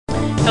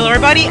Hello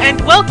everybody, and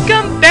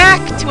welcome back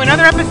to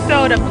another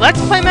episode of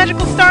Let's Play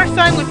Magical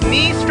Starsign with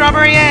me,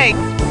 Strawberry Eggs.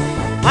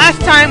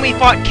 Last time we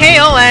fought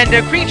Kale and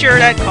a creature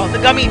that's called the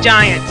Gummy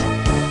Giant.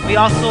 We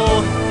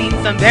also seen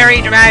some very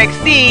dramatic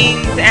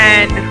scenes,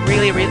 and the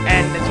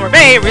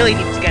Sorbet really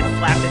needs to get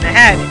slapped in the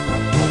head.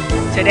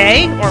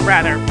 Today, or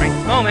rather, right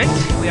this moment,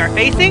 we are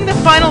facing the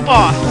final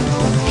boss,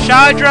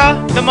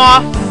 Shadra, the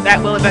moth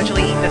that will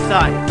eventually eat the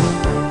sun.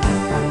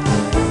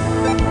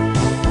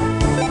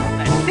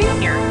 Let's see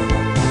here.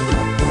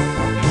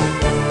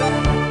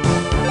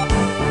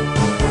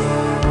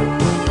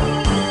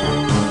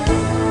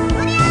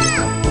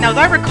 Now, as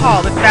I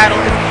recall, this battle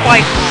is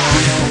quite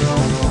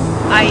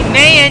long. I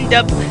may end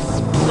up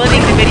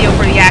splitting the video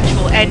for the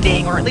actual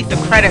ending, or at least the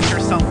credits or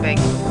something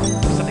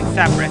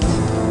separate.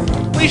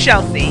 We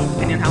shall see,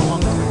 depending on how long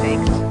this one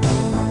takes.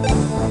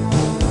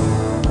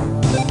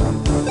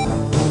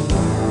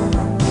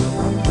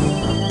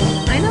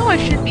 I know I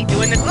should be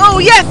doing this. Oh,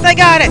 yes, I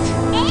got it!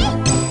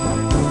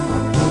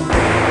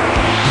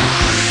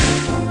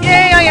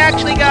 Yay, I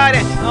actually got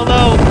it!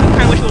 Although, I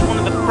kind of wish it was one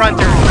of the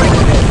fronters.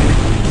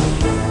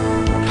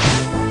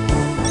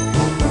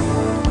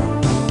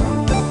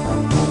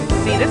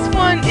 This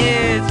one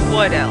is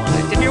wood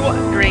element. If you're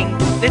wondering,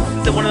 this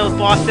is one of those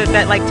bosses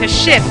that like to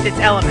shift its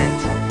element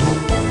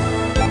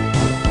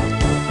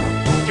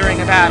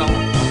during a battle.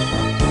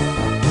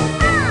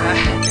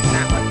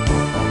 That one.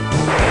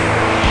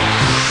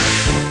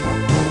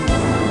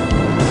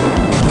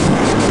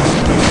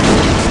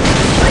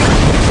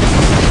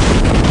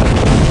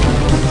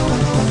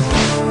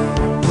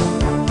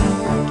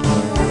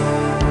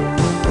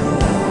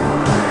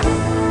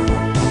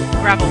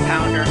 Gravel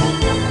pounder.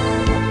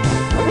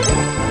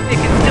 It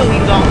can still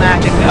use all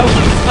magic, though,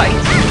 despite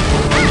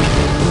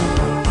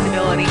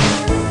stability.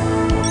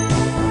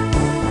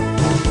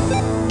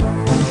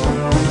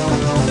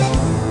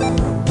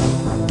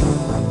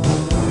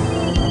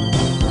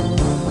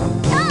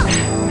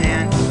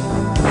 Man.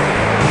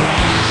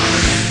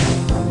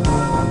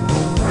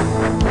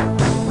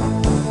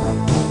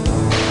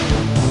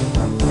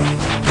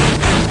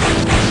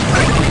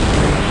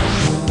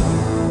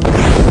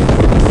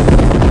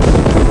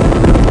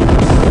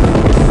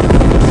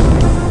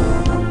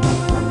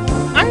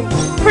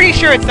 Pretty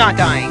sure it's not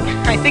dying.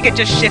 I think it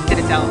just shifted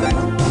its element.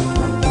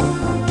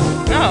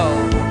 No.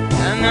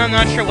 I'm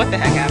not sure what the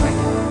heck happened.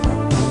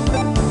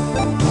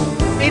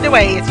 Either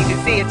way, as you can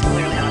see, it's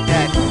clearly not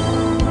dead.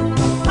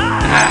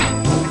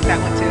 Missed that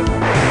one too.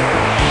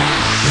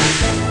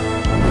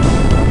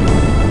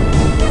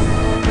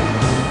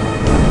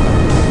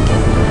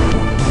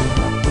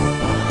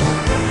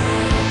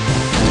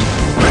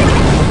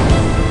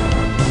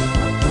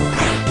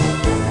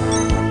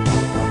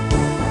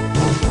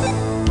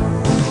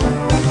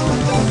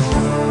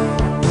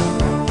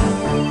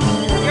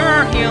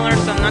 Healer,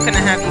 so I'm not going to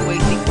have you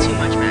wasting too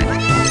much magic.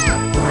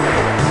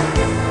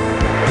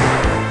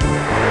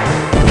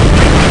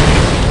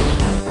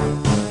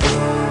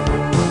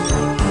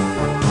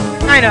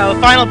 I know,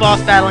 final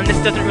boss battle, and this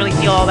doesn't really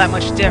feel all that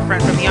much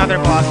different from the other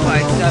boss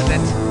fights, does it?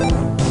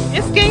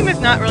 This game is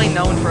not really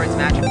known for its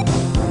magic.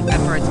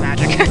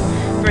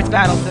 For its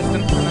battle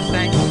system, I must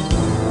say.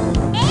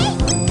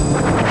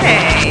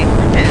 Hey!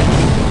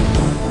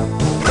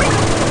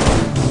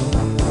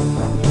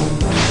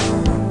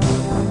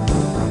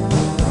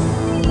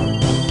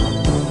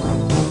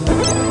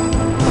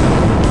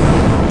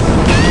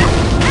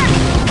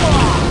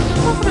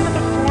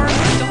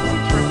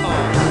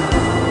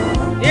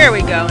 There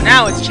we go,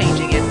 now it's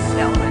changing its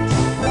element.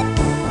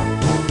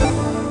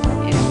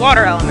 It's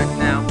water element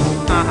now.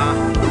 Haha.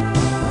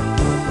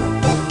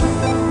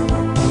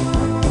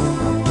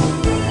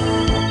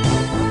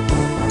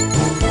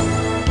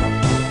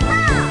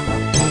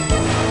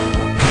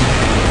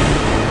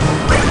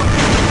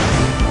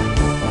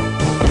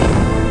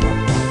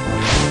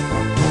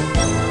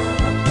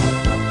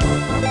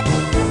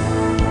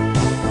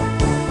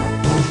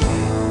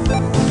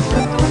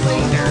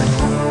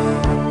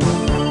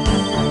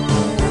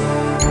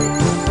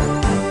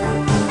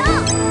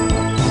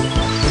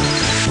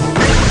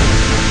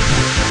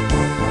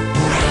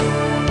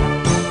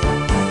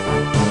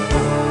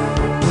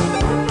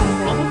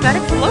 That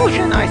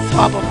explosion I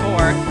saw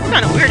before. It's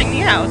kind of weirding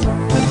me out.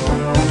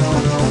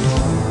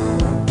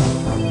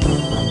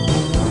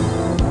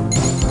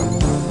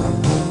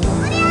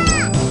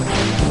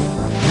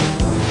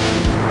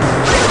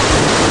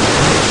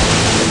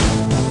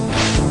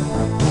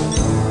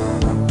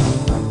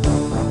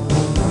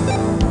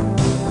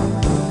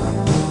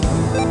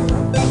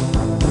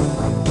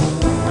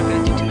 Not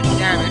gonna do too much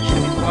damage to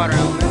these water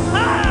elements.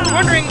 I'm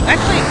wondering,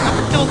 actually, I'm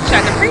gonna still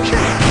check. I'm pretty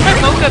sure by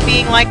Mocha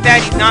being like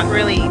that, he's not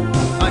really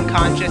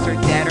unconscious or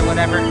dead or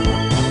whatever. He's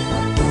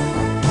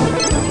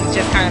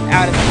just kind of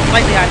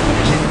slightly out of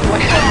position. What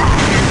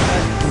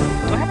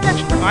happened? Do I have to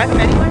actually revive him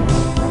anyway?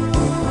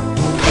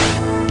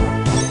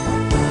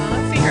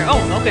 Let's see here.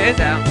 Oh, Mocha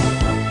is out.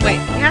 Wait,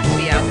 he has to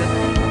be out, doesn't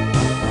he?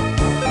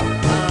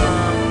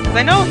 Because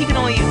I know he can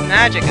only use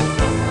magic at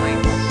some point.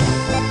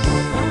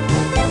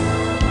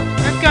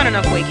 I've got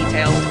enough Wakey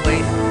Tails to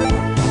waste.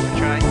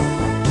 Try.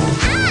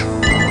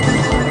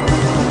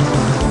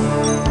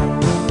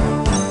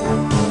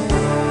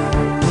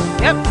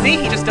 See,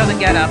 he just doesn't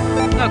get up.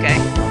 Okay.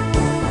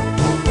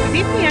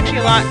 He'd be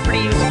actually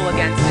pretty useful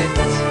against it.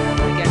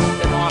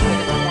 Against the moth in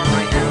its form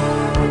right now.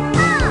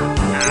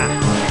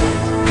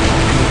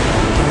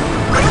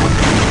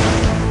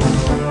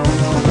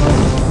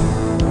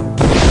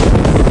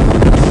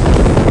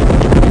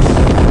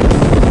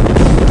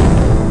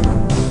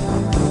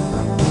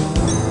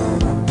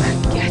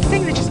 I'm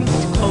guessing that just means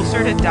it's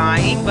closer to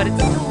dying, but it's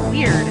still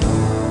weird.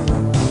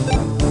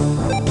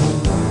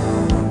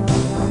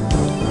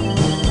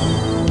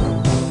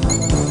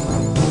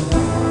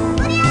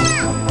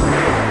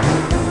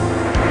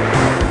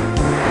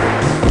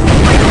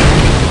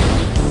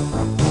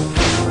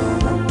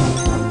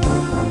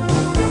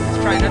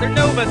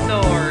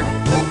 Sword,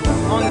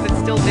 as long as it's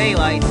still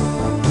daylight.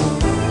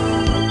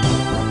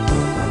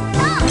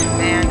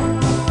 Man.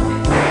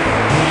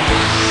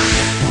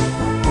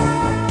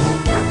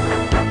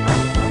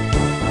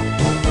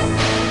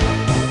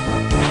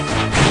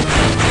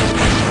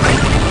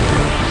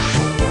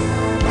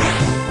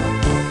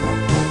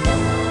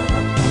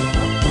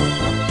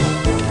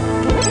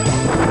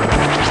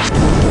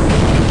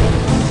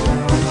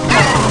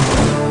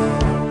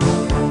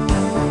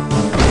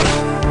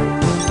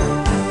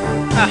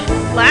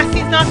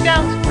 Lassie's knocked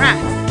out? Rats.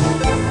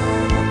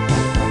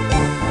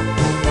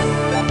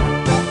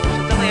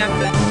 She'll definitely have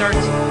to start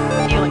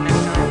healing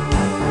next time.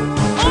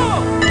 Oh!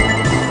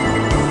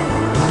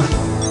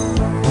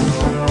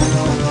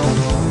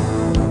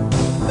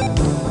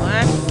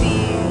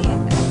 Lassie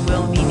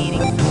will be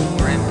needing some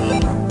more MP.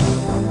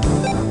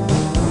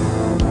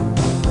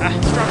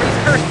 Strawberry's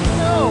cursed.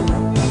 No!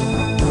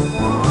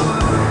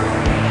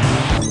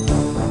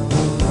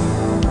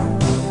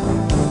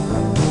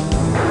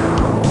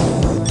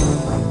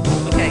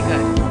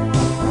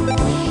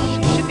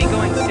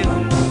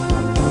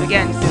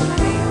 Again soon, I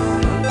mean,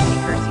 so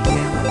cursey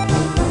tail.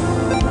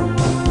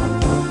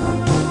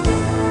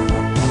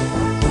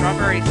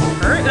 Strawberry's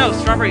curse? No,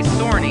 Strawberry's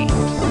thorny.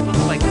 Just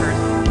looks like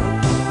curse.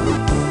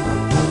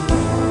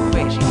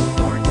 Wait, she's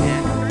thorn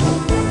and curse?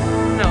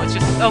 No, it's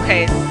just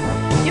okay.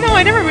 You know,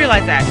 I never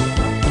realized that.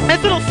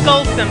 That little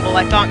skull symbol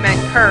I thought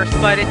meant curse,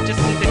 but it just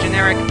means a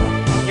generic.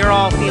 You're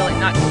all feeling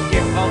down in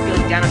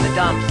the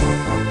dumps,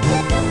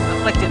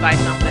 afflicted by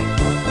something.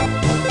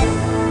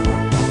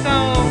 So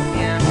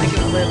yeah, I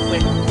can live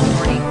with.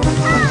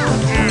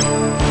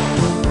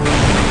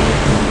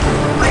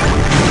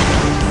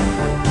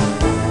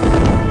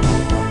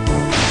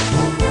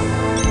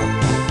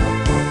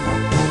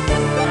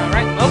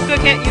 Alright, Mocha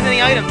can't use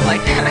any items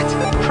like that.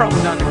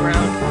 Crawling on the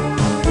ground.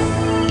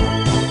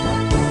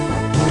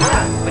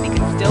 But he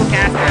can still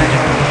cast magic.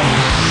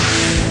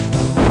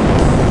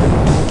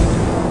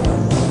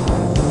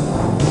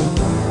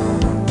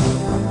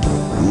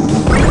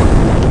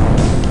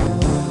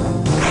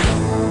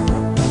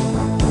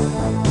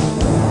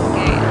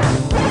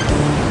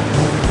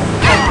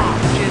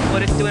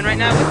 Right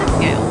now with the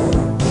scale.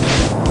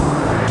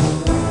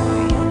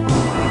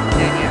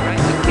 Yeah,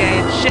 right. Okay,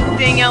 it's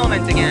shifting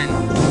elements again.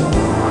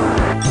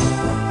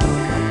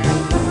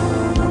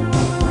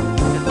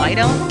 Is it light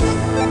element?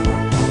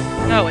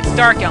 No, it's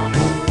dark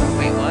element.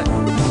 Wait, what?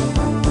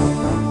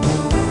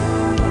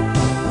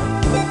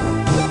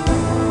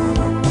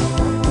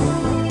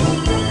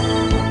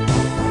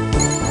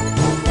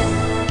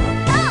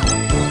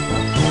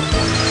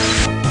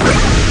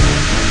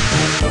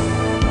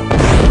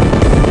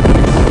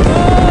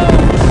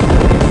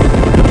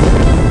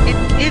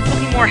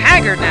 More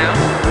haggard now.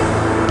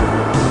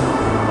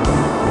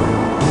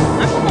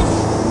 I'm almost...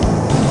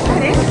 Is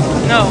that it?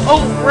 No.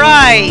 Oh,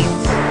 right!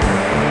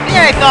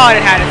 Yeah, I thought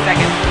it had a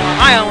second form.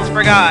 I almost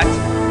forgot.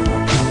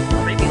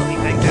 Creepy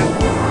looking thing, too.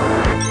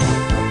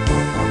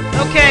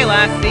 Okay,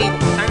 Lassie.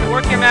 Time to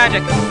work your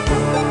magic.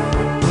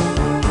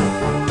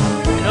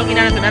 And looking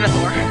down at the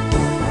Minotaur.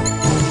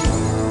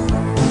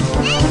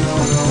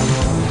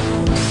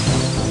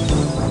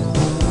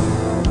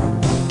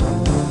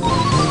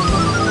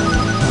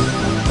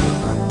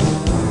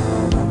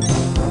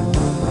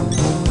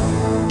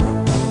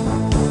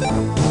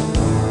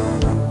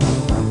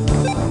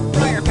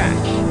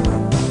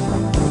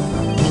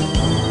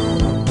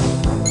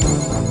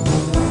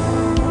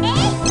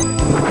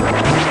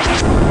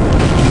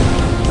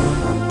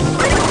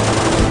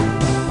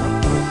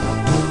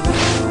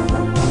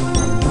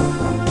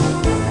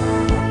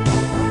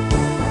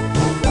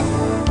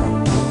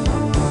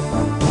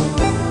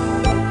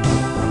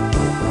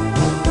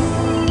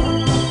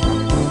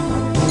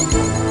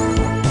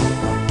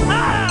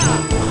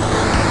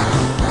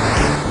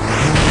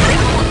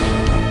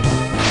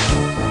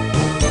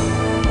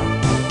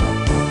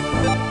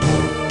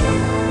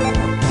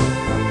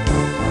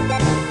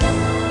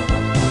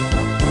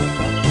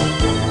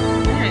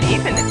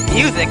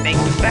 Music makes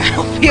the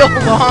battle feel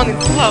long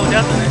and slow,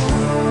 doesn't it?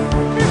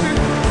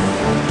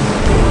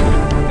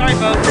 Sorry,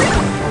 folks.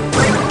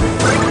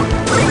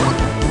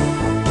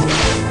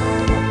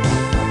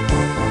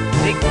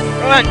 Big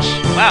crunch!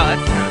 Wow,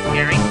 that's kind of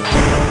scary.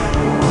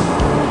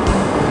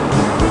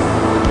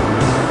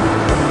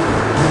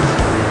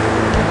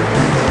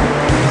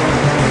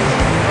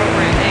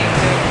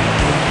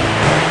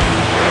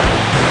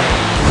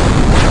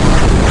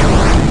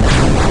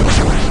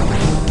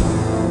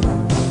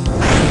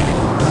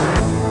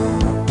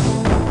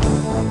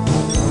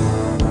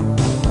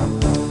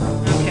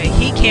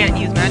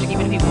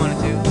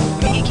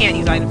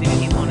 these items even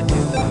if he wanted to.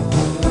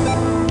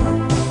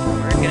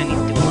 We're gonna need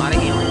to do a lot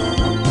of healing.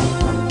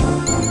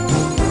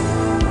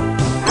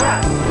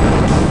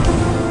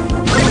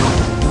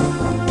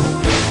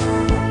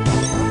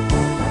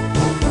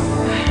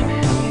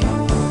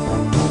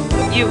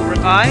 You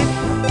revive.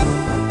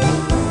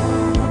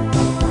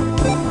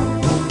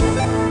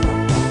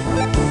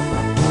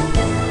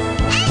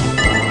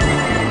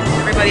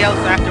 Everybody else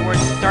afterwards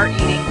start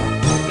eating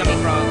gummy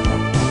frog.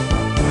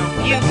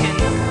 Well, you can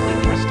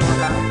completely restore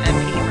her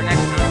MP for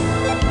next time.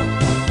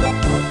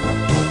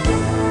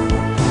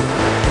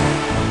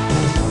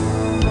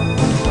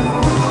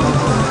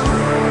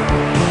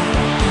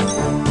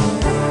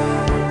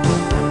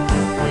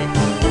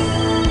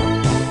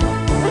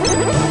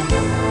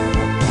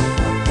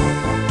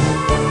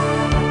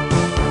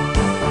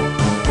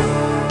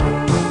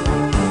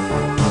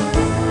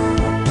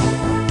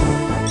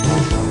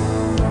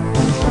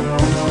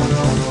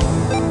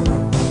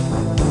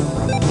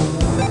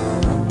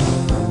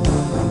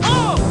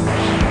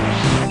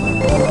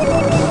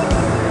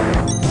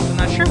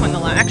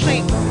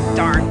 Actually,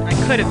 darn, I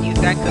could have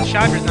used that because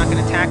Shadra's not going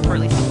to attack for at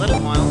least a little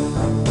while.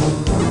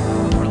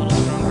 Go for a little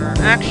stronger.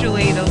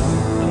 Actually, those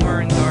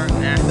thorns are...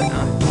 nah,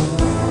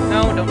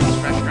 no, don't use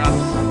fresh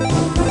drops.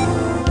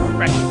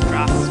 Fresh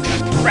drops.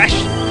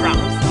 Fresh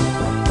drops.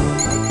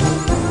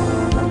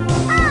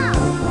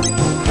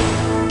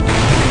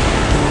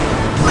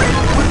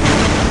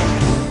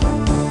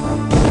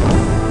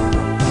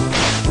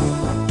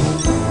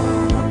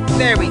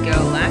 There we go,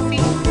 lassie.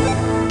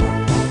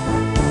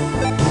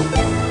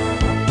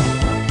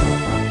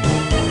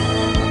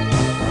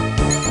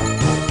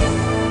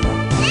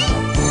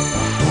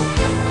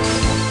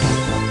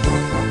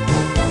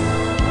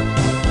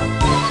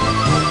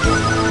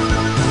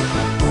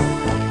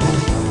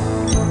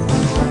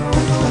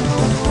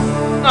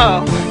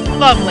 Oh,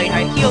 lovely.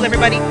 I healed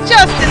everybody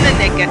just in the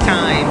nick of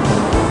time.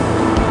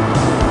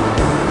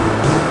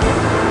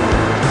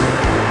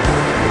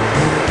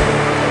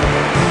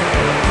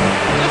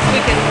 Just so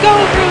we can go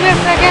through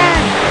this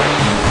again.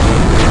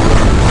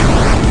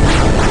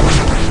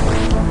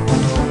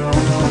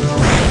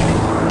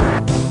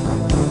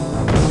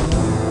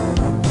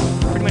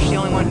 Pretty much the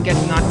only one who gets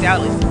knocked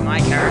out, at least in my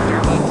character,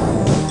 but...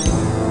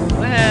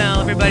 well,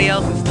 everybody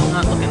else is still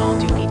not looking all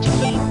too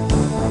peachy-keen.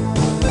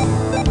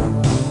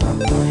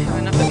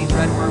 Enough of these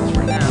red worms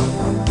for now.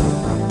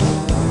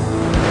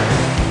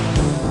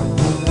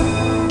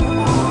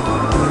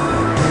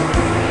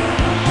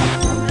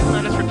 And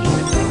let us repeat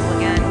this cycle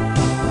again.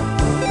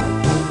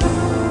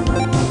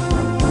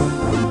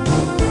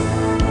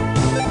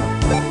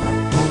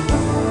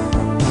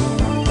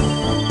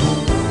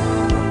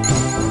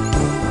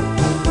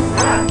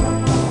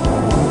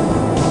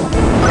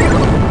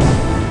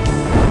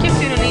 Gives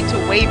you no need to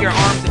wave your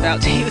arms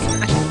about to use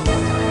magic.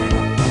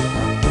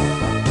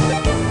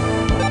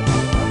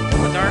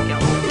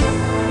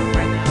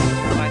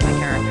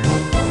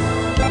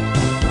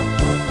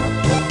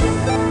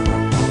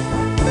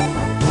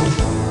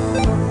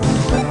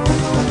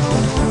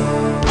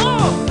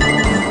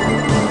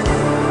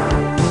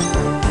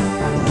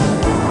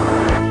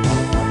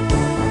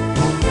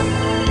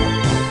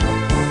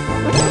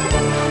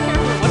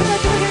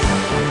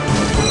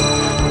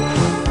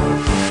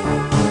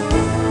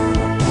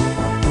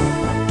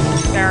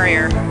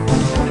 Barrier.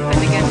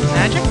 Defend against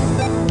magic?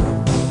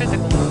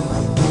 Physical moves.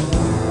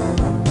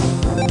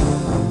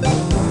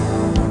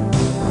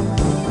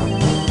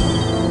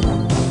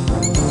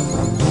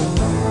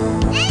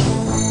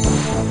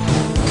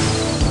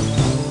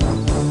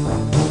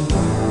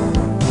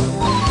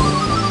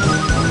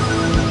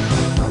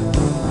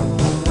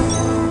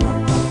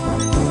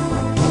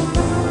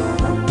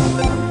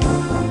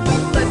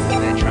 Let's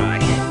give it a try.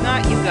 If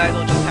not, you guys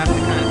will just have to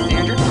kind of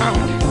stand your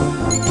ground.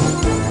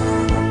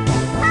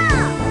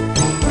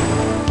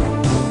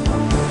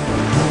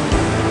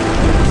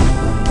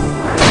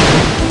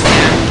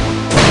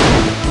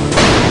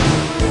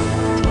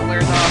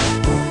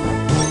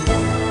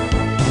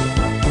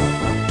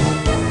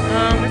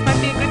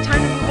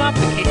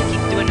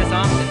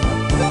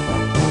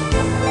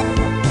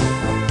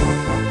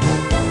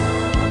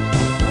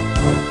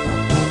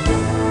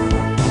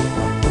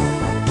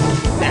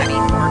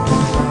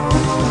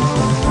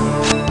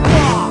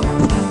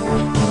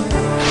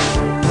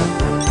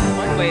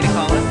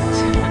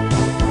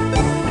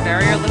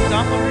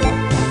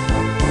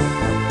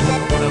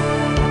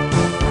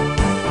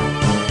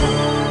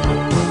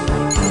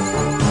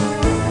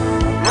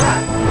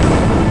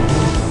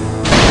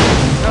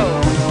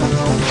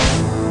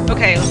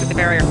 Okay, looks like the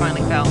barrier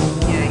finally fell.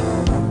 Yay.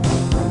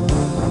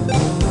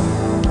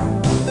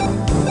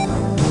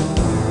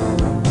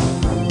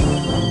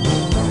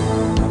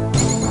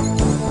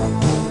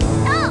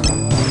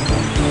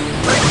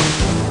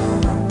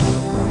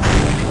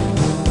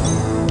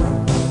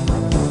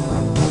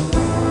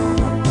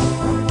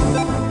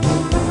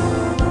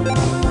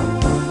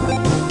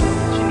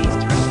 She needs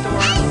to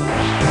restore,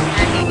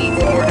 and he needs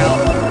more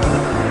help.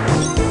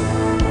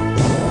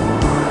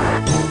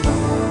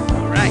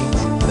 Alright.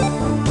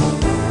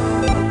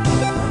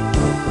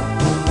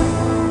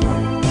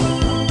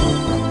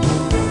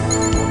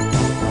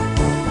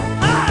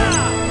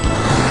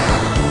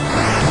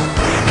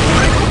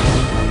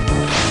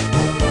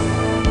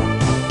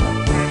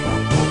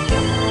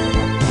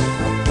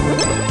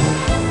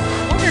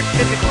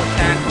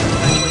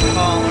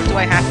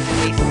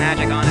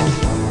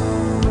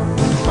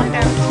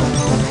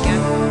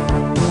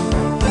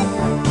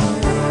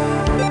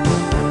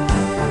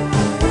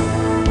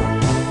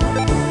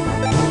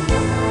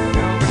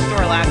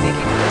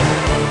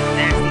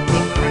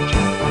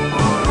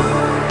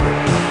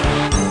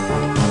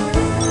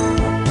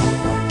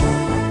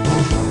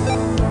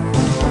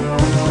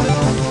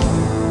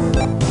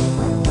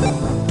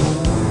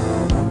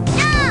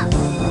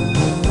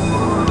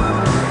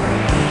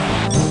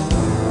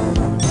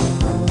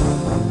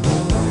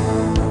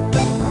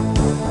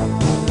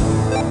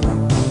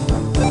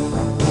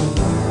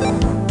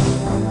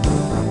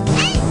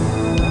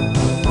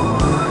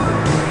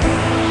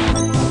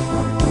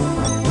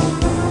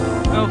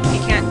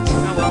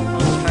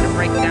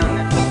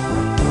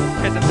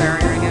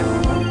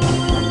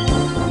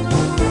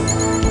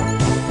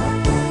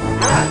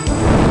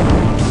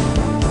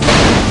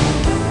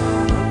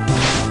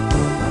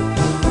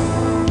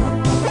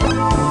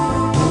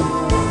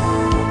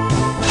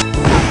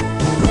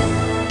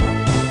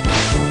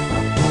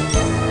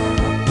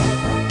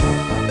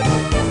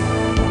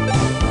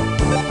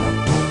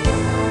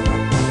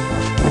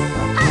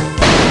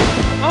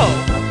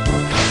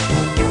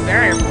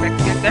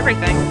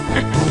 everything.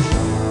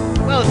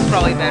 Well, it's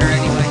probably better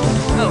anyway.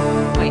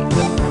 Oh, wait.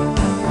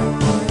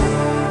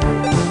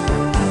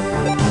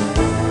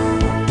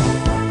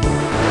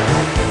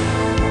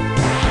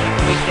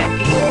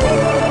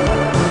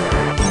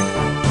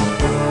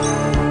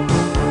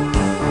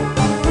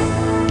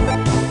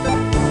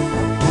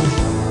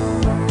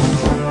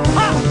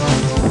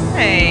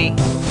 Hey.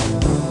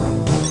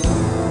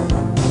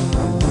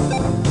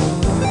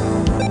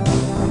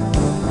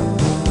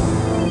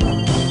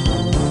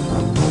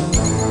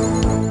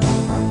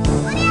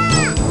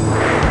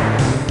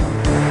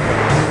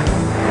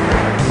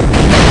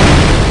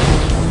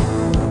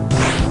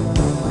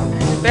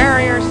 The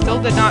barrier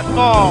still did not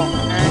fall,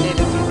 and it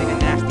is using a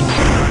nasty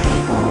paintbrush.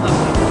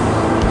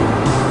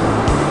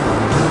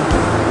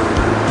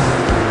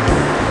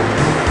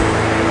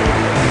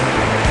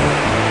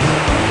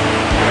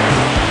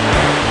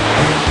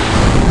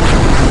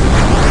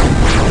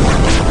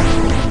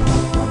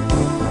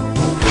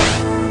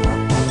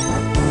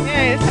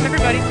 Yay, this time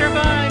everybody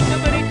survived.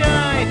 Nobody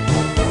died.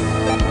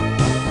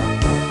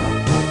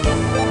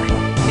 I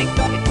think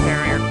the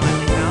barrier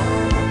finally fell.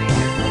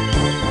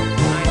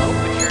 I hope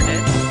it sure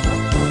did.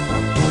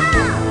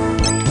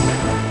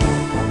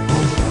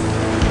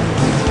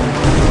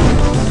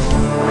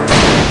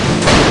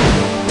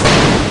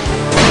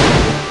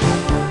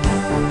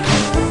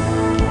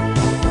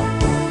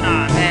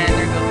 Ah, man,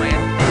 there goes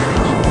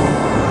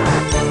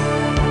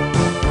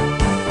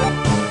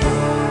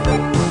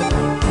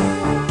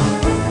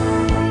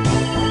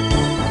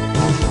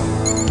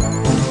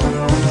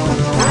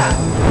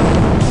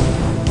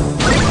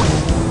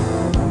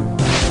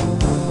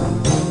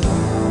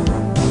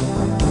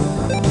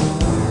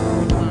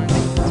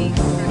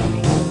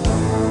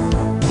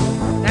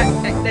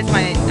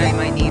my advantage. That's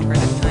my need for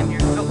this time here.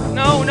 Oh,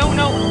 no, no,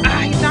 no!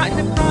 Ah, he's not in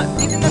the front!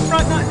 He's in the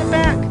front, not in the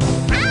back!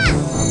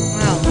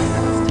 Well,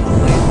 that was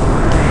totally...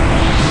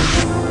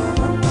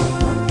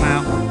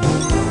 Wow.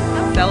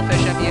 How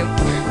selfish of you.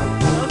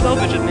 How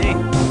selfish of me.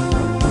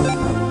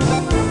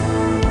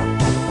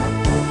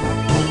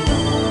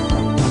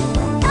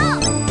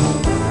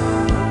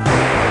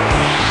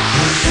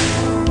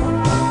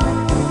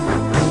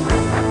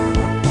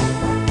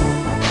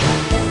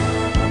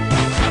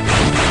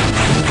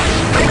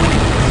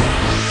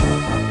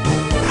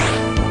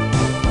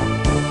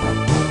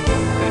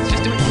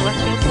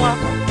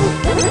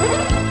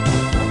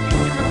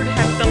 Remember to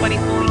have somebody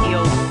fully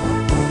healed.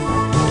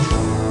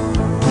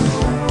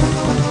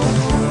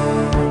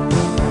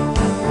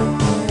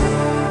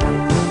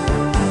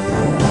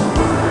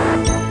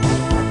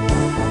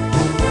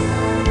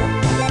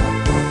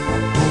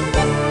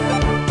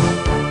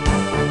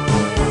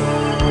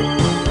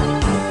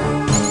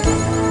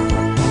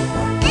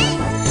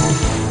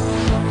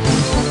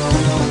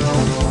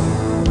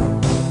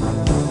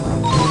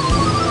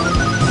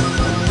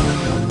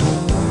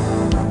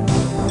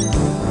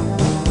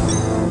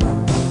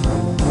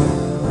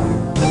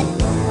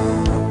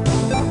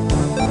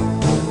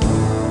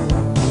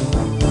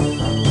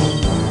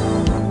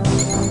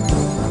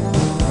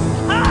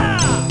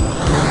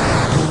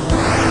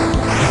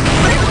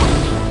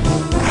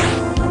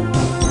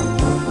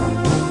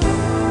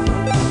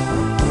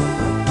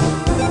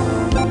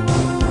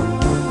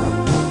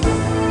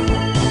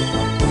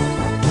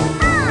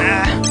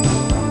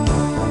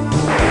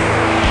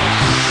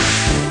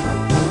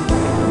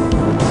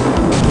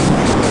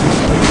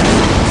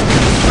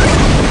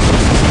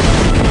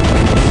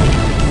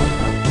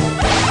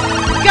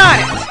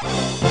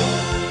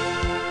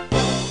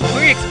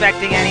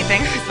 Expecting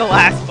anything. It's the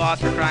last boss,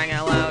 for crying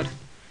out loud.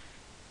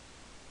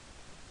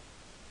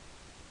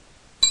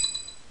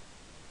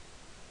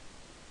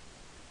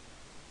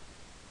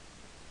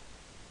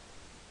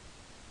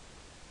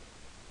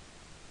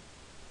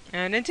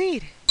 And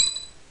indeed,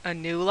 a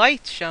new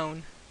light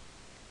shone.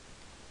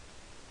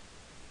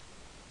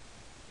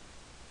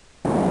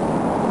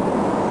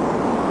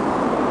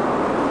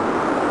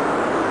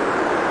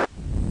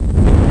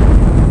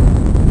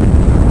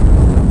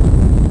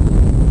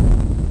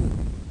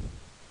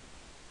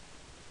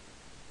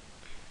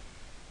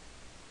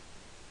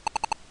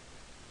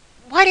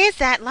 What is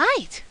that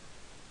light?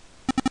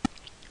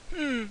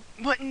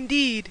 What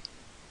indeed?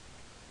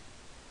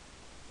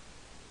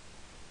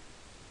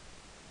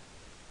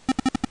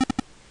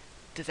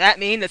 Does that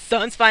mean the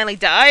sun's finally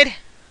died?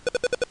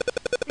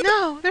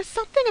 No, there's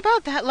something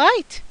about that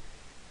light.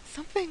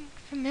 Something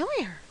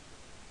familiar.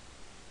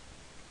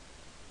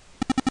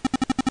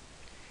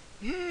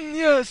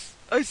 Yes,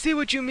 I see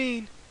what you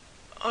mean.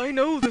 I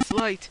know this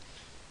light.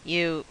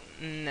 You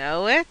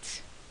know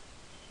it?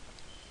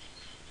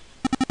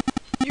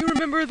 You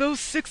remember those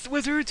 6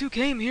 wizards who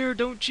came here,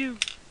 don't you?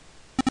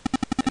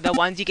 The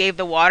ones you gave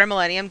the Water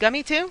Millennium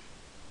Gummy to?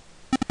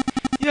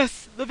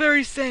 Yes, the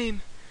very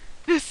same.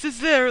 This is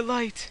their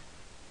light.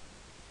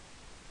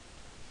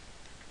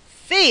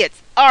 See,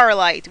 it's our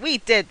light. We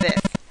did this.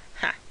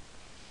 Huh.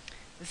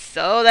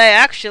 So they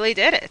actually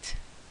did it.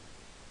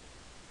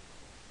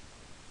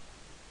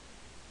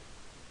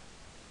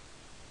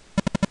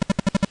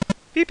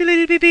 Beep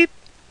beep beep beep.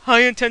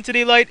 High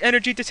intensity light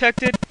energy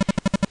detected.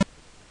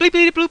 Bleep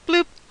bleep bloop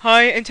bloop.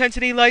 High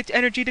intensity light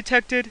energy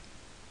detected.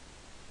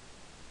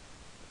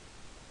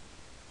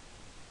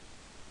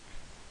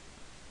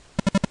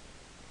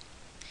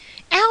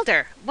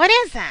 Elder, what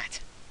is that?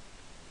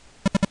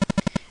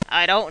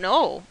 I don't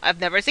know. I've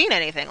never seen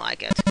anything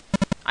like it.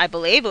 I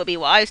believe it would be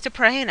wise to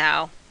pray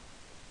now.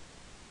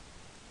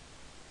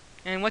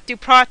 And what do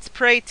prots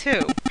pray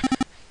to?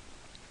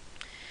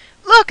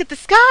 Look at the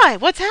sky!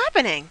 What's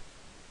happening?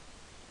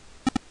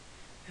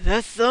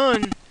 The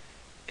sun!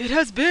 It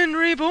has been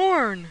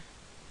reborn!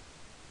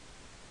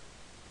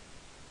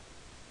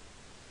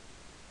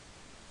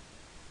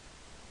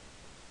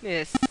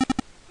 Miss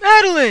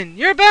Madeline,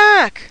 you're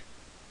back!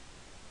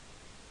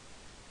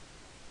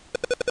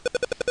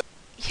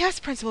 Yes,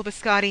 Principal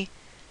Biscotti.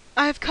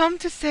 I have come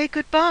to say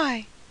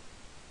goodbye.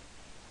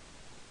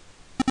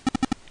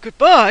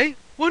 Goodbye?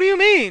 What do you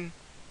mean?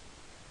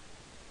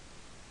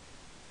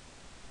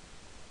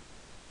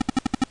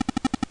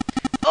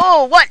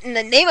 Oh, what in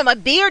the name of my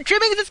beard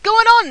trimmings is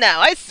going on now?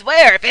 I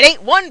swear, if it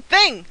ain't one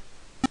thing.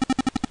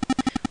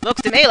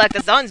 Looks to me like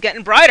the sun's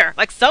getting brighter,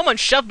 like someone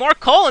shoved more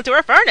coal into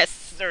her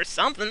furnace, or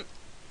something.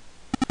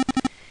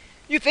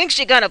 You think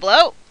she gonna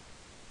blow?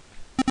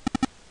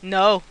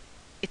 No,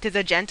 it is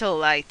a gentle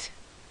light.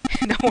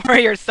 Don't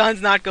worry, your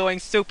sun's not going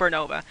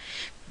supernova.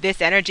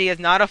 This energy is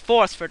not a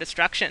force for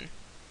destruction.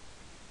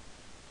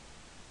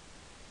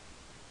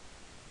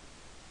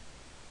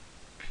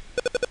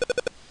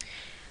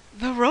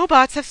 The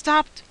robots have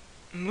stopped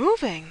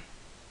moving.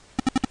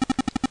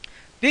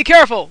 Be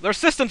careful! Their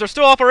systems are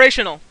still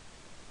operational.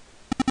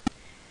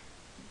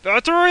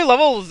 Battery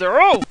level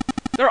 0!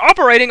 They're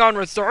operating on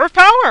reserve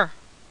power!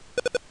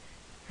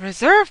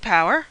 Reserve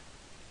power?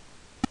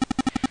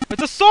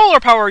 It's a solar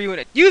power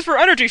unit, used for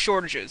energy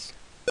shortages.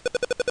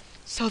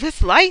 So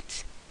this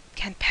light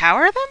can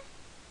power them?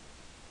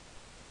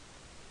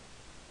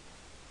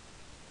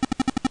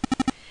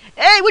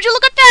 Hey, would you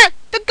look at that?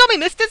 The gummy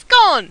mist is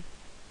gone!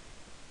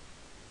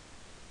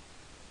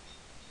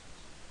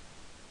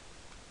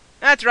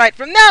 That's right.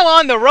 From now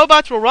on, the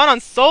robots will run on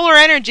solar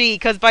energy,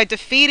 because by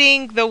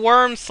defeating the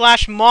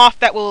worm/moth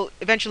that will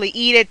eventually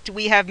eat it,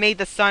 we have made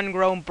the sun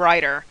grow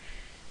brighter.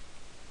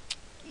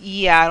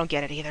 Yeah, I don't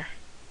get it either.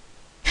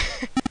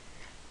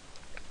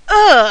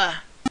 Ugh!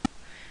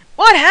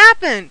 What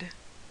happened?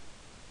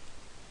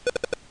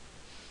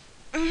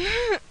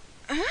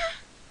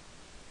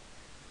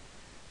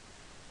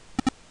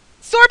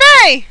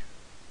 Sorbet!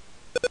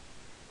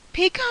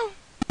 Pico?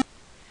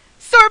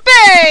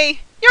 Sorbet!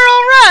 You're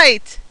all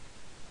right!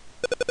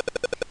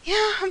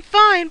 Yeah, I'm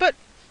fine, but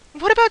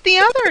what about the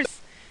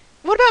others?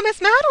 What about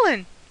Miss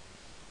Madeline?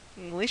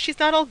 At least she's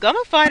not all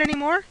gummified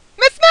anymore.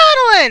 Miss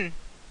Madeline!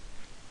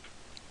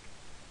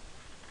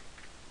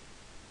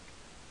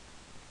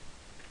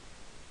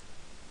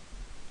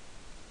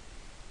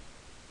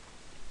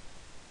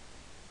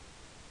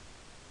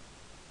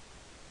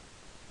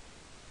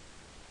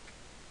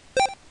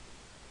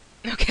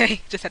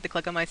 Okay, just had to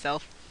click on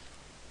myself.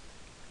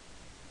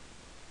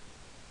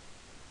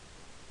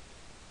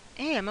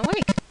 Hey, I'm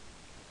awake.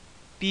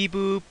 Beep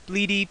boop,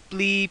 bleedy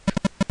bleep.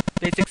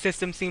 Basic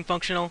systems seem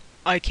functional.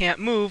 I can't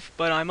move,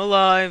 but I'm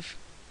alive.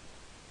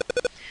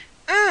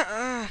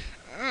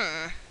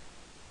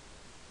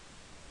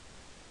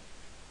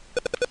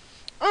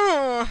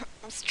 Oh,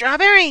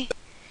 strawberry.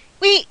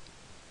 Miss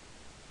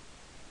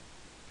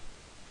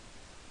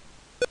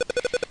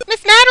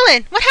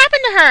Madeline, what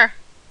happened to her?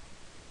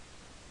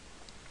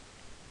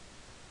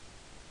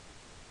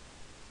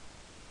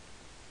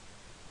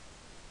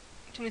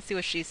 Let me see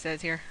what she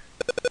says here.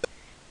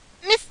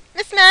 Miss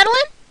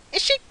Madeline?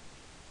 Is she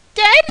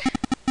dead?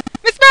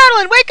 Miss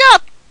Madeline, wake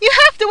up! You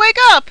have to wake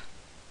up!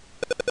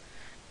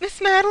 Miss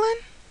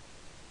Madeline?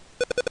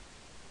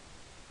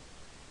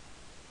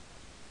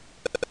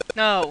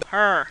 No,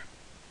 her.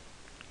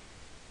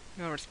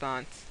 No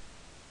response.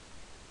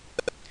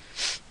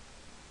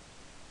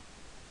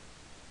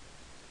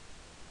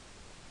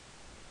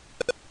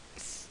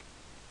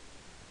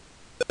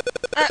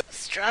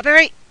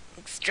 Strawberry?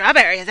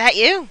 Strawberry, is that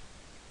you?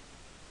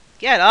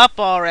 Get up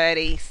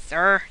already,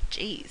 sir.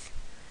 Jeez.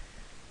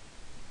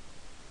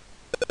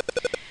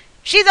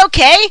 She's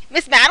okay?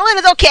 Miss Madeline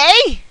is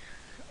okay?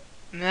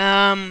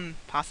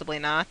 Possibly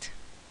not.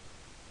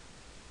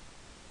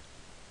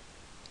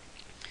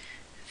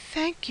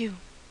 Thank you,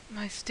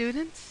 my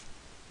students.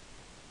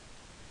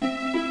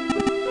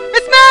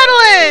 Miss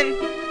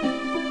Madeline!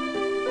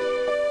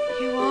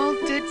 You all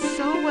did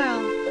so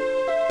well.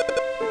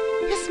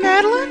 Miss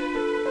Madeline?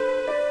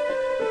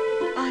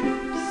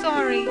 I'm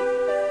sorry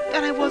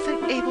that I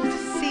wasn't able to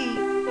see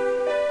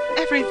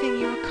everything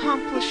you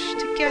accomplished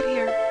to get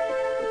here.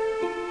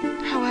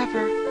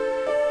 However,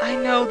 I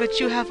know that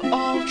you have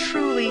all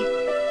truly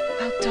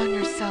outdone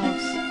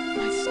yourselves,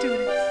 my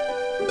students.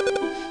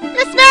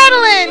 Miss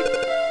Madeline!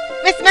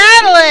 Miss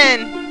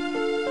Madeline!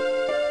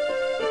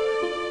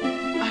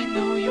 I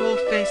know you will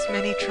face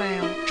many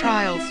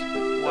trials.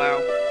 Wow.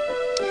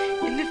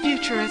 In the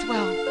future as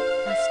well,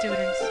 my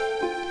students.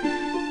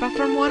 But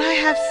from what I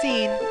have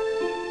seen,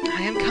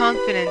 I am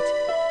confident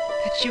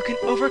that you can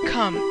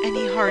overcome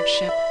any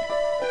hardship.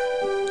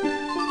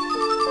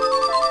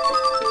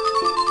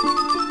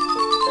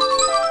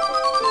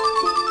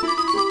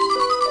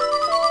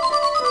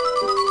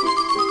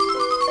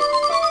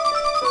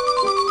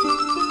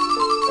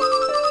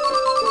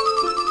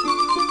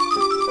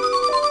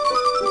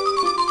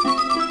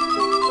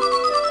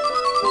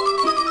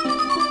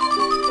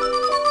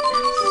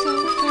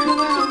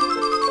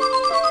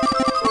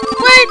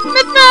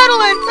 Miss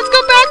Madeline! Let's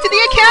go back to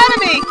the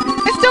academy!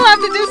 I still have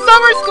to do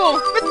summer school!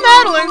 Miss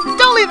Madeline,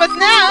 don't leave us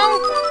now!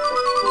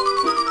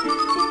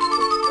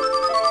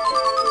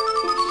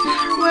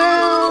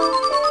 Farewell.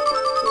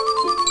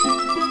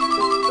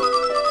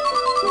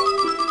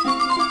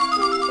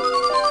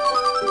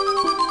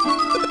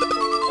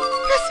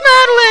 Miss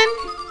Madeline!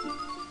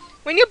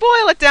 When you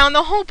boil it down,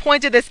 the whole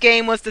point of this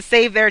game was to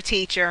save their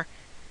teacher.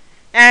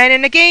 And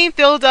in a game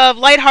filled of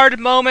lighthearted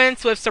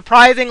moments with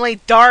surprisingly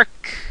darker,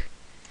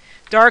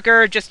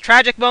 just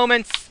tragic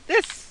moments,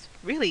 this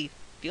really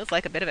feels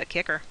like a bit of a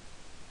kicker.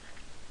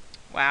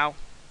 Wow.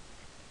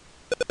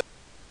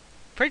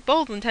 Pretty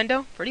bold,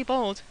 Nintendo. Pretty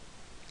bold.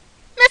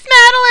 Miss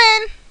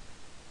Madeline!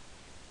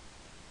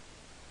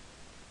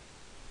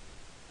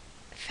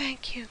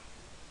 Thank you.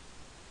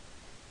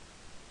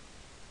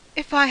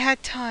 If I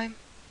had time,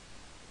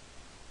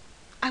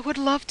 I would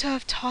love to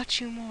have taught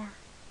you more.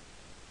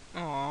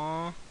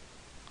 Aww.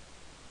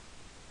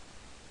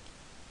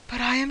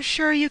 But I am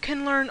sure you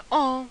can learn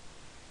all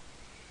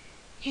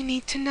you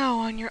need to know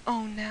on your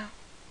own now.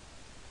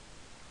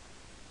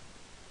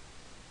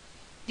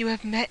 You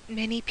have met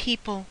many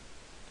people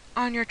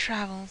on your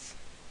travels.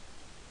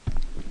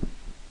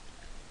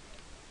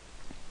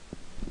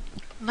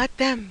 Let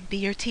them be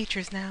your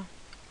teachers now.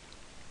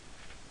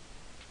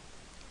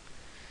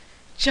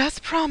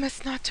 Just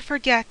promise not to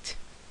forget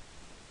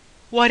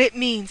what it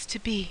means to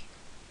be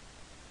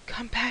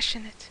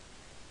compassionate.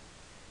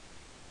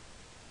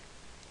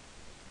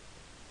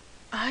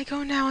 I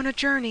go now on a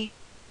journey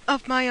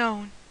of my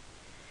own,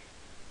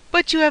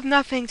 but you have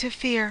nothing to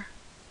fear.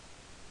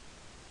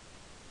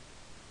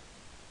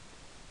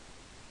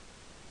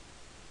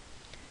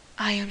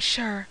 I am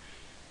sure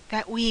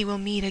that we will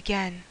meet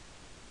again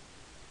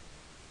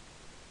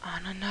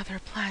on another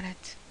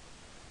planet,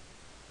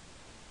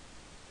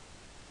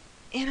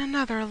 in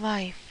another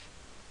life.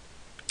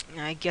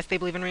 I guess they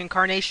believe in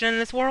reincarnation in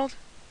this world?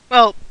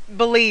 Well,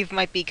 believe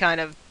might be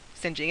kind of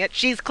singeing it.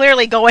 She's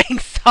clearly going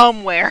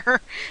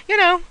somewhere. You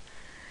know,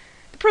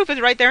 the proof is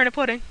right there in the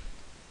pudding.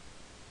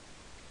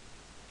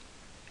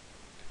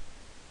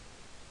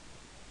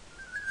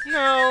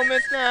 No,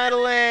 Miss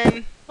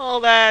Madeline. All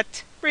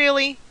that.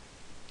 Really?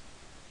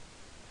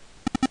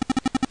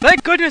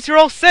 Thank goodness you're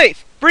all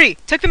safe. Bree,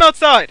 take them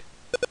outside.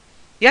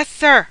 Yes,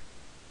 sir.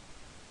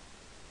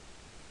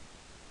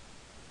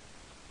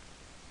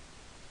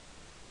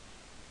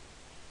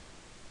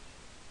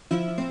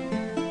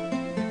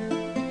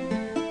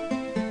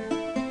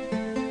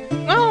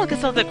 Well, I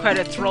guess I'll let the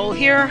credits roll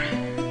here.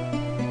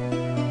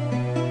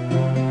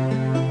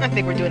 I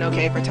think we're doing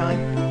okay for time.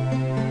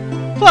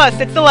 Plus,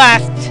 it's the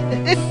last...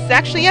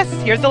 Actually, yes,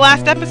 here's the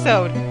last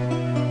episode.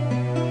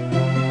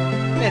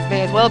 This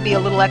may as well be a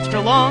little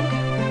extra long.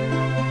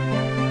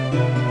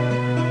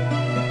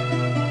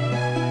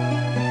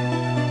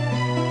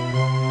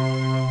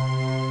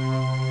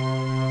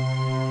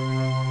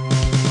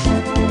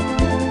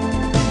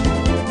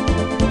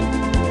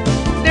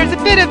 There's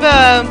a bit of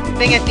a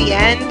thing at the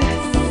end,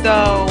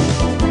 so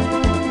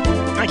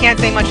I can't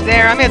say much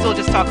there. I may as well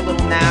just talk a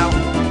little now.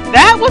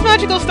 That was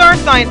Magical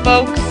Starsign,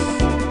 folks.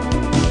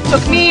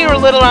 Took me a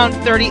little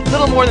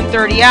more than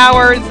 30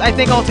 hours. I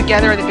think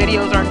altogether the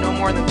videos are no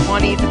more than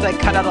 20 since I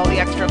cut out all the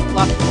extra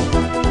fluff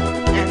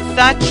and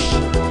such.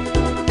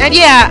 And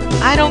yeah,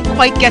 I don't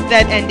quite get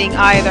that ending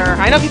either.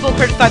 I know people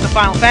criticize the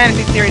Final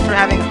Fantasy series for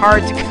having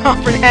hard to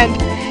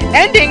comprehend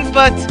endings,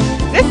 but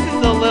this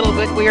is a little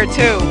bit weird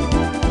too.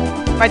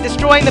 By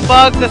destroying the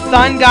bugs, the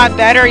sun got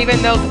better,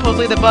 even though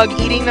supposedly the bug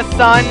eating the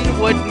sun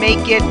would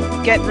make it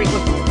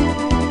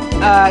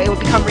it would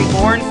become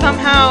reborn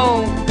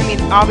somehow. I mean,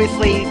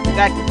 obviously,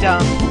 that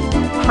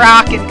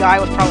Kraken guy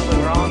was probably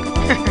wrong.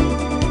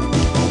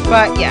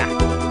 But, yeah.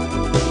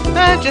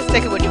 Just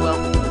take it what you will.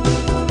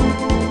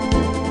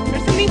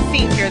 There's some neat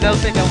scenes here, though,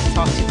 that don't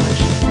talk too much.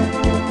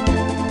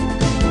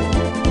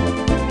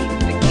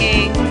 Meet the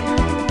king.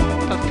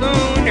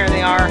 Buffoon. There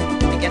they are.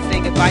 I guess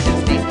saying goodbye to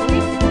the state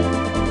police.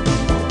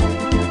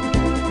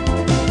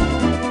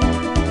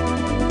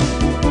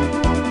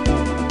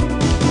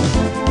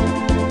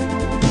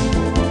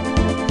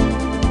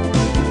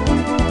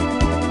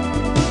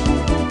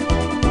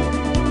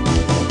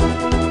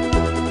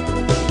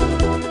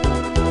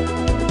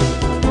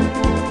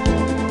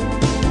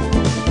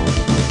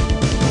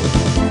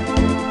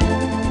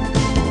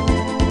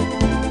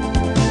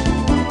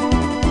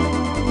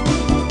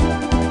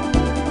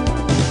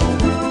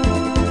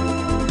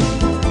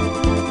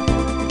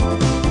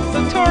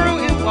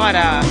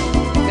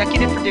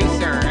 Executive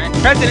producer and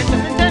president of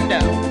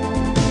Nintendo.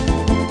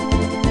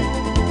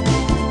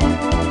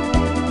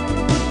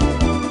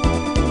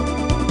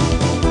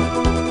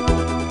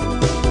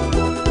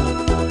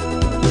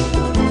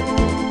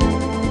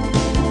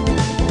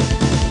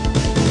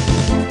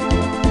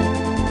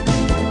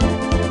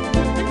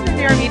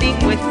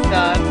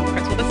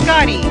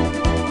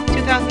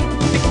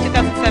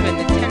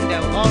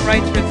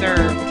 rights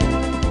reserved.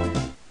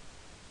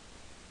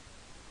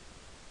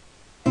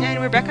 And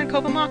we're back on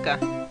Kovomaka.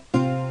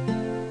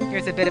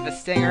 Here's a bit of a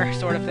stinger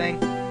sort of thing.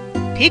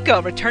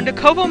 Pico returned to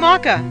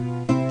Kovomaka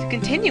to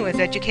continue his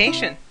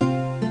education.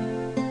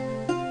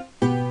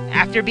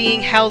 After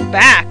being held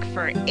back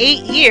for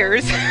 8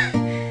 years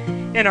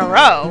in a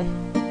row,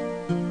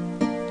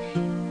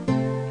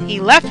 he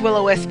left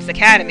Will-O-Wisp's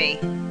academy.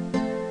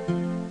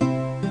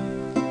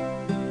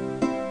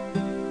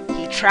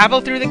 He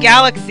traveled through the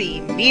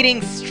galaxy,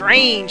 meeting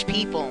strange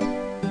people,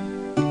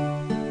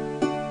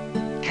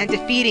 and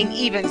defeating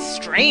even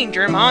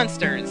stranger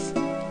monsters,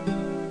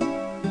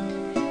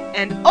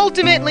 and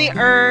ultimately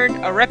earned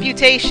a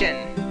reputation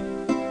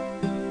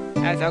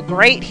as a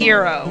great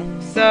hero.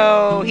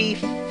 So he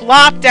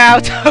flopped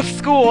out of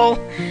school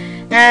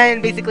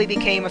and basically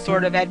became a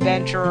sort of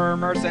adventurer,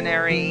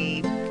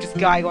 mercenary, just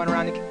guy going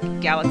around the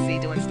galaxy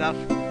doing stuff.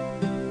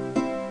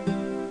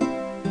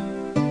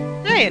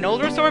 Hey, an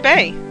older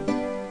sorbet.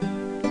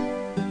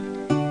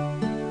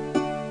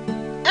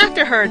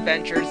 After her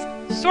adventures,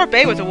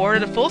 Sorbet was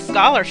awarded a full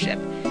scholarship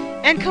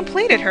and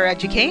completed her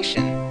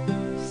education.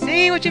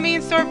 See what you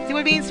mean,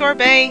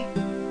 Sorbet?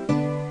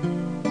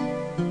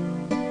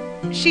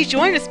 She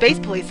joined the Space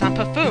Police on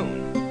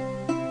Pafoon,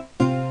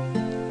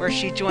 where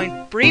she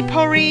joined Bree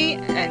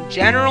and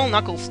General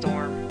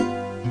Knucklestorm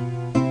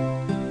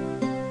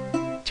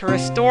to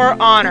restore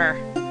honor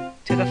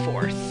to the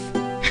Force.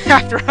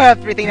 After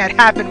everything that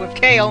happened with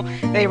Kale,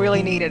 they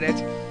really needed it.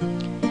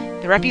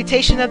 The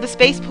reputation of the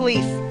Space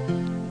Police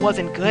was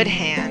in good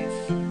hands.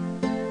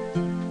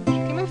 She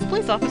became a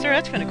police officer,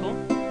 that's kinda cool.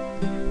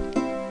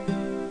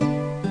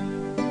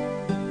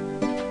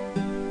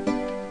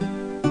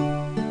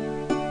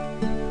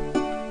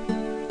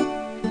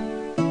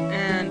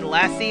 And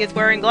Lassie is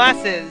wearing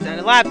glasses and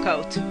a lab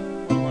coat. A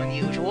little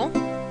unusual.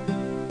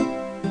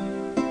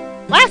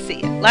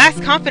 Lassie, at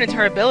last confident in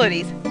her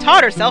abilities,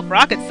 taught herself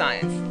rocket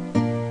science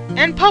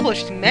and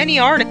published many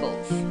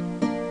articles,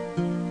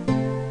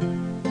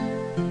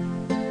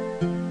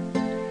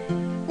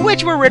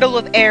 which were riddled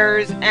with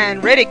errors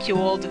and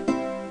ridiculed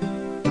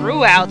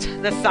throughout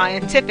the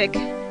scientific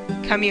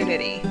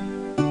community.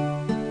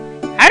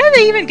 How do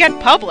they even get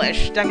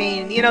published? I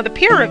mean, you know, the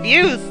peer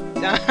reviews,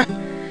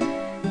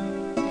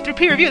 through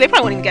peer review, they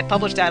probably wouldn't even get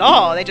published at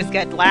all. They just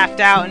get laughed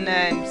out and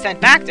then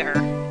sent back to her.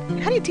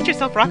 How do you teach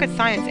yourself rocket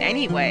science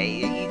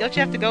anyway? Don't you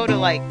have to go to,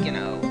 like, you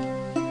know,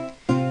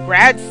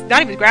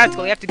 not even grad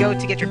school, you have to go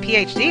to get your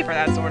PhD for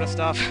that sort of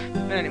stuff.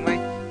 But anyway.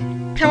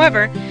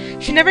 However,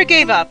 she never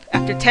gave up.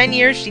 After 10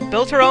 years, she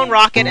built her own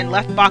rocket and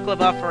left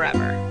Baklava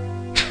forever.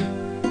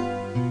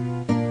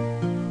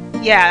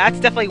 Yeah,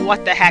 that's definitely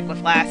what the heck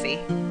with Lassie.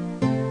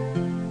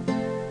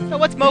 So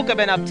what's Mocha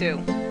been up to?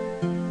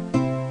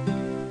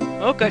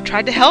 Mocha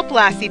tried to help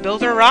Lassie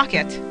build her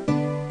rocket.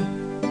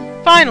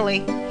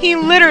 Finally, he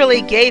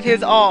literally gave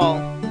his all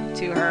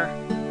to her,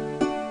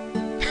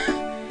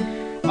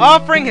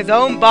 offering his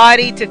own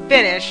body to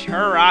finish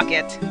her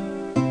rocket.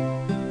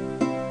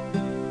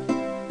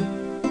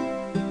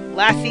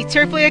 Lassie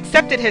tearfully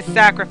accepted his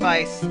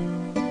sacrifice.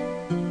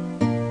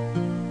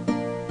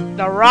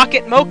 The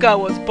rocket Mocha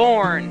was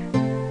born,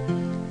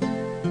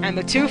 and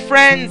the two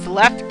friends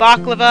left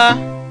Baklava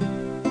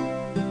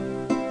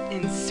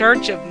in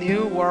search of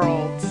new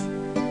worlds.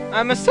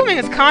 I'm assuming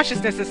his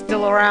consciousness is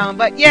still around,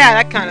 but yeah,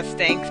 that kind of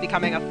stinks,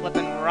 becoming a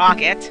flippin'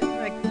 rocket.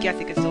 I guess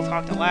he could still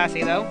talk to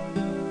Lassie, though.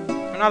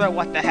 Another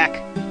what the heck.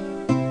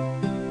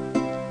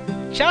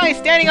 Chai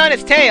standing on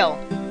his tail.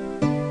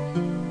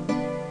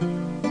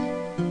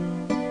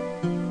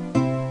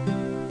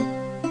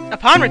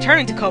 Upon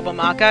returning to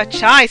Kovomaka,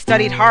 Chai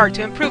studied hard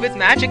to improve his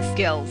magic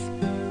skills.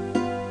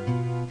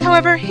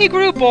 However, he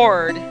grew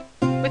bored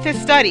with his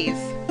studies.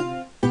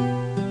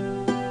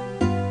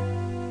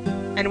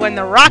 And when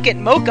the rocket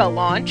Mocha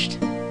launched,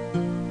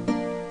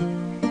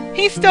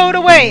 he stowed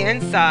away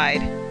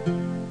inside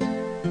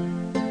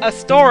a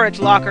storage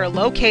locker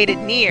located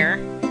near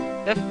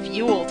the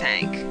fuel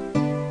tank.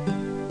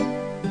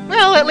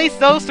 Well, at least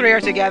those three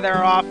are together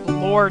off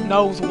Lord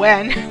knows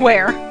when,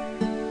 where.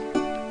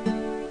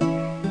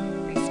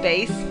 In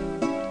space.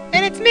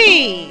 And it's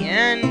me,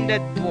 and a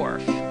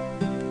dwarf.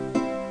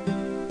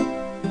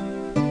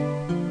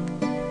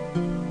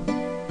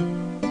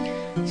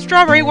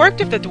 Strawberry worked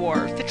with the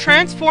dwarves to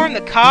transform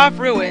the Cave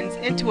ruins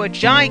into a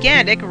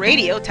gigantic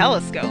radio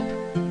telescope.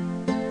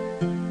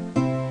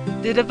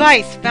 The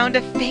device found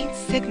a faint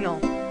signal,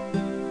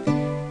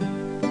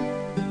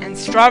 and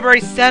Strawberry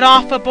set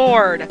off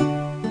aboard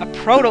a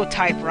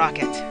prototype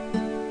rocket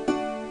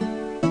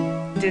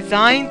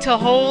designed to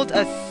hold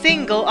a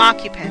single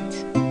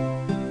occupant,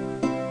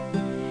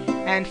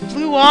 and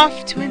flew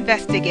off to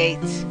investigate.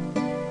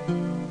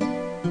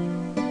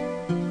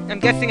 I'm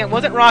guessing it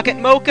wasn't Rocket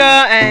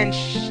Mocha, and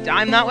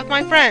I'm not with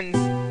my friends.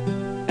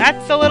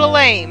 That's a little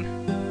lame.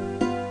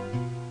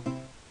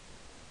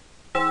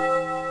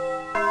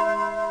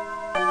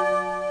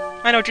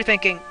 I know what you're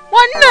thinking.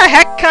 What in the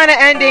heck kind of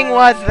ending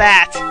was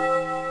that?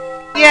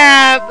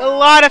 Yeah, a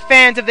lot of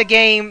fans of the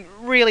game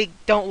really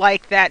don't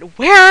like that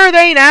 "where are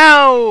they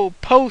now?"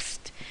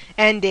 post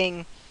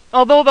ending.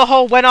 Although the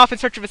whole went off in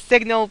search of a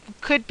signal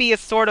could be a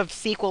sort of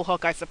sequel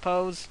hook, I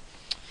suppose.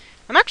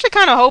 I'm actually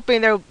kind of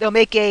hoping they'll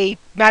make a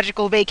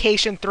Magical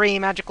Vacation 3,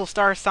 Magical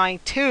Star Sign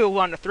 2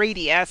 on the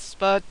 3DS,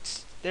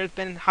 but there's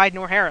been hide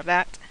nor hair of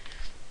that.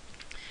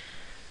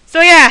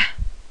 So yeah,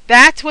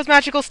 that was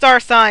Magical Star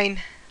Sign.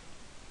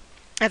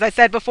 As I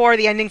said before,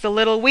 the ending's a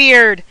little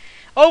weird.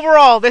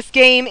 Overall, this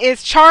game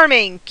is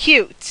charming,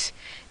 cute,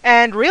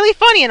 and really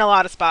funny in a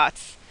lot of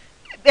spots.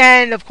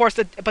 And of course,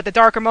 but the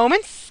darker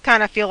moments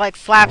kind of feel like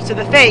slaps to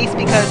the face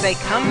because they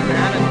come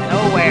out of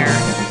nowhere.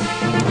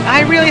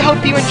 I really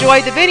hope you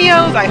enjoyed the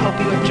videos. I hope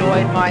you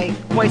enjoyed my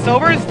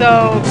voiceovers,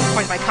 though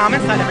according to my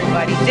comments, not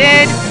everybody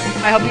did.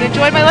 I hope you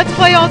enjoyed my Let's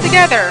Play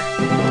altogether.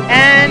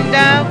 And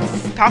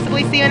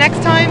possibly see you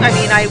next time. I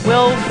mean, I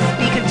will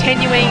be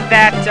continuing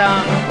that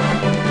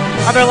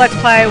other Let's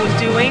Play I was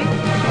doing,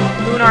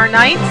 Lunar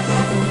Nights.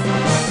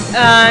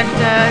 And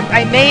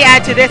I may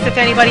add to this if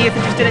anybody is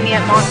interested in the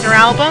Monster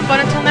album,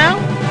 but until now,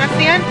 that's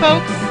the end,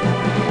 folks.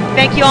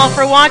 Thank you all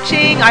for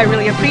watching. I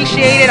really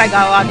appreciate it. I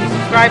got a lot of new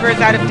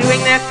subscribers out of doing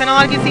this, and a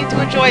lot of you seem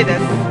to enjoy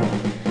this.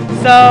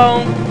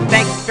 So,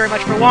 thanks very much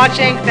for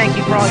watching. Thank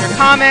you for all your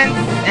comments,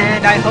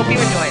 and I hope you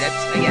enjoyed it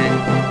again.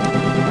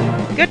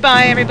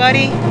 Goodbye,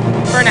 everybody.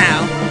 For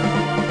now.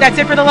 That's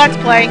it for the Let's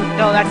Play.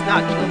 No, that's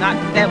not. You will not.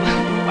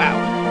 Wow.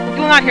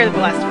 You will not hear the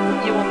blessed.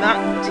 You will not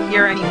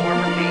hear any more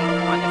from me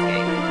on this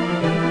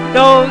game.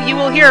 Though you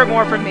will hear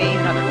more from me in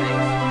other